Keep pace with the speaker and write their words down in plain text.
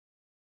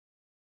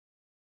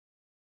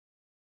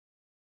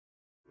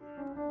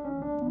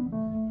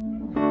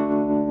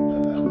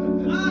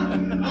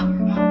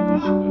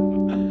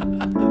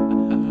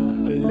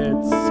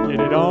Let's get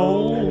it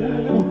on.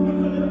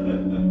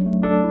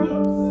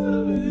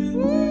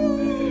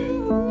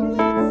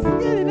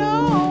 Let's get it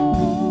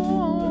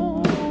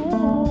on.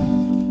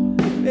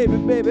 Baby,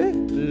 baby.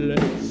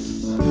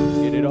 Let's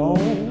get it on.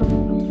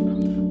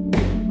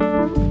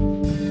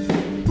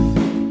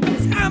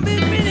 I've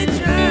been really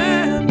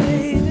trying,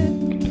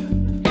 baby.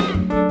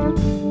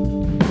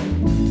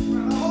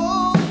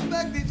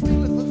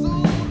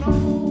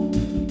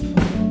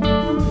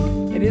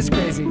 It is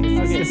crazy.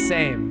 It's the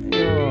same.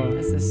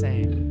 It's the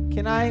same.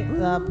 Can I,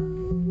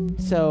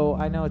 so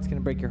I know it's going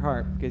to break your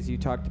heart because you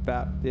talked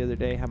about the other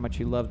day how much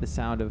you love the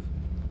sound of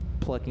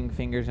plucking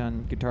fingers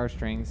on guitar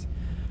strings.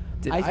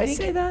 Did I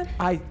say that?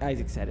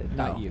 Isaac said it,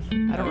 not you.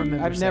 I don't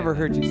remember. I've never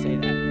heard you say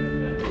that.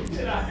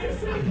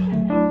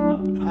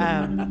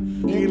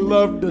 He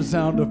loved the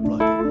sound of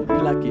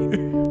plucking.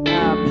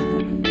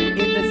 In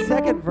the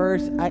second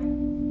verse, I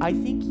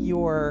think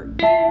your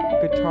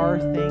guitar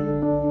thing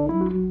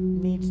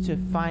needs to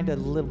find a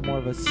little more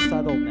of a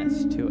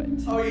subtleness to it.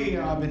 Oh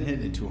yeah, I've been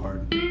hitting it too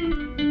hard.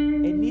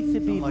 It needs to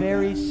be Like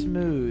very that.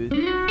 smooth.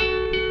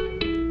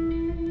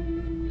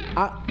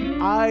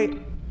 I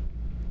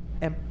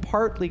am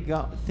partly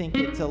think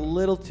it's a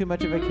little too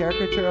much of a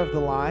caricature of the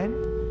line,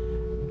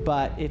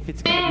 but if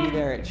it's going to be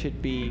there, it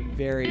should be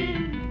very.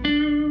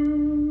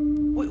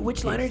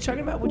 Which line are you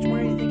talking about? Which one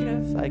are you thinking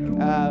of? It's like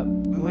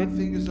When my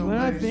fingers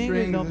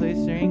don't play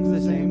strings the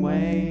same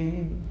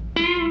way.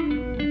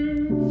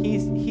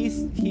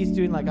 He's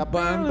doing like a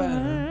bum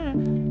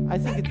bum. I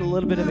think it's a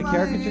little bit of a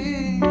caricature.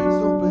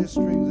 Don't play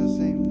strings the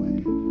same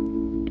way.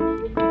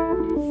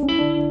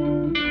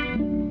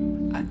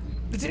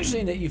 It's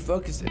interesting that you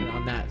focused in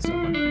on that so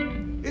much.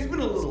 It's been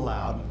a little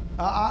loud.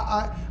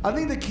 I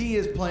think the key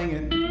is playing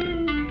it.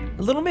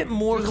 A little bit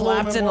more Just a little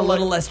bit Clapton, more a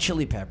little like- less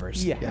Chili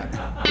Peppers. Yeah.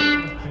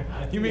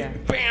 You mean? Yeah.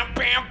 Bam,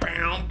 bam,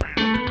 bam, bam,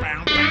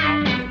 bam,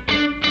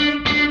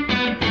 bam.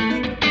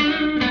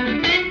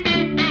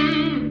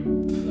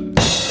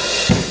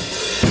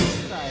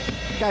 Sorry.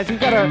 Guys,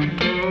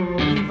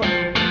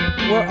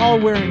 we're all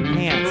wearing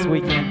pants.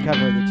 We can't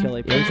cover the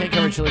Chili Yeah, we Peppers. can't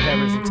cover Chili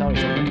Peppers until we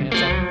take our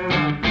pants off.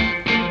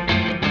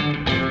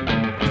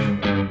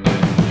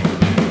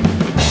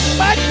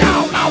 But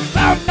now,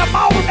 from the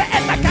morning,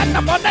 and I can't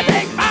afford to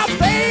take my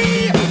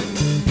pay.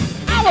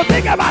 I was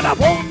thinking about a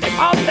wounded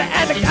mountain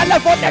and a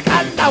California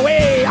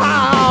cutaway.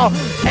 Oh,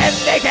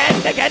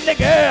 candy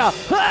girl.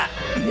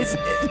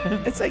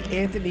 It's like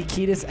Anthony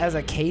Kiedis as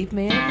a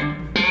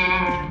caveman.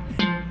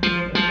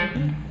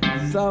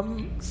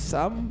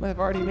 Some have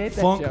already made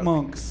that Funk joke.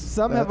 Monks.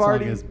 Some That have song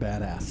already is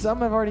badass. Some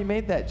have already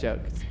made that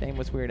joke. His name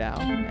was Weird Al,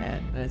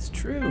 and That's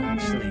true,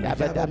 actually.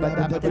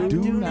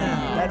 Do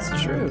now. That's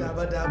true.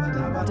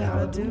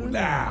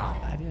 Now.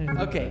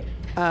 okay.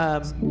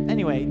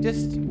 Anyway,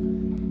 just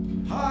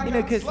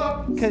because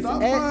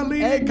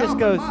Ed just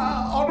goes,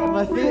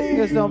 my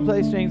fingers don't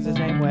play strings the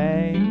same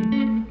way.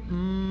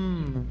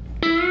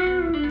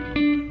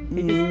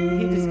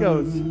 He just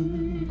goes,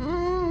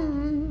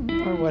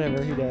 or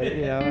whatever he does.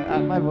 You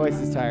know, my voice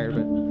is tired,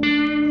 but and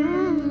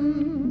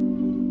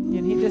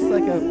he just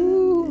like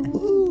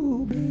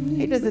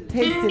he does a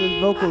tasty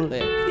vocal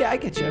lick. Yeah, I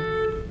get you.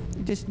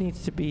 He just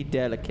needs to be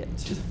delicate.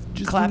 Just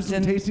Clapton. do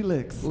some tasty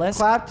licks. Less.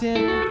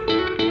 Clapton,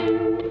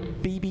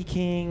 BB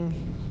King.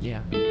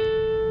 Yeah.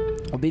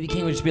 Well, BB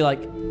King would just be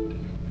like.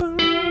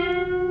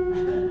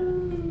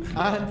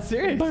 I'm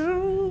serious.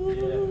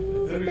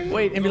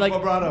 Wait, and be like.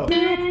 Vibrato.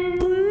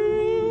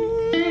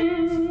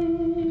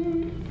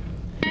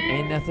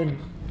 Ain't nothing.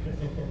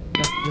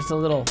 Just a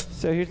little.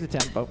 So here's the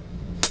tempo.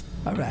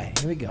 All right,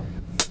 here we go.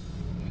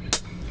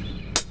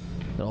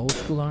 The old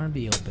school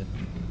R&B open.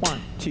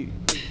 1, 2,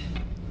 3.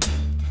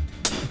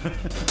 I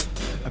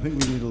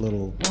think we need a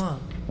little. 1,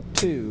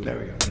 2. There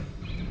we go.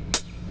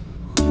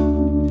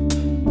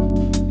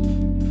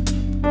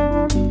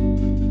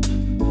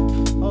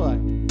 Hold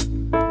on.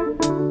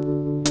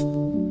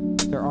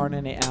 There aren't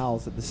any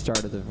owls at the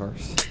start of the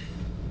verse.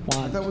 I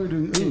 1, thought we were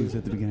doing oohs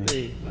at the beginning.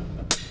 3.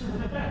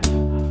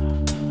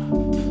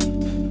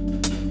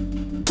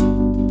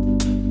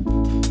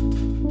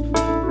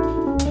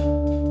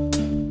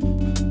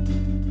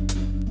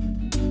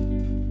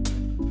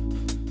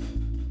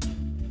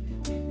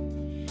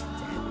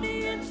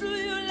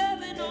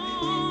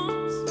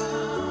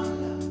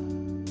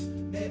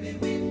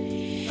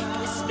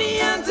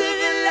 Under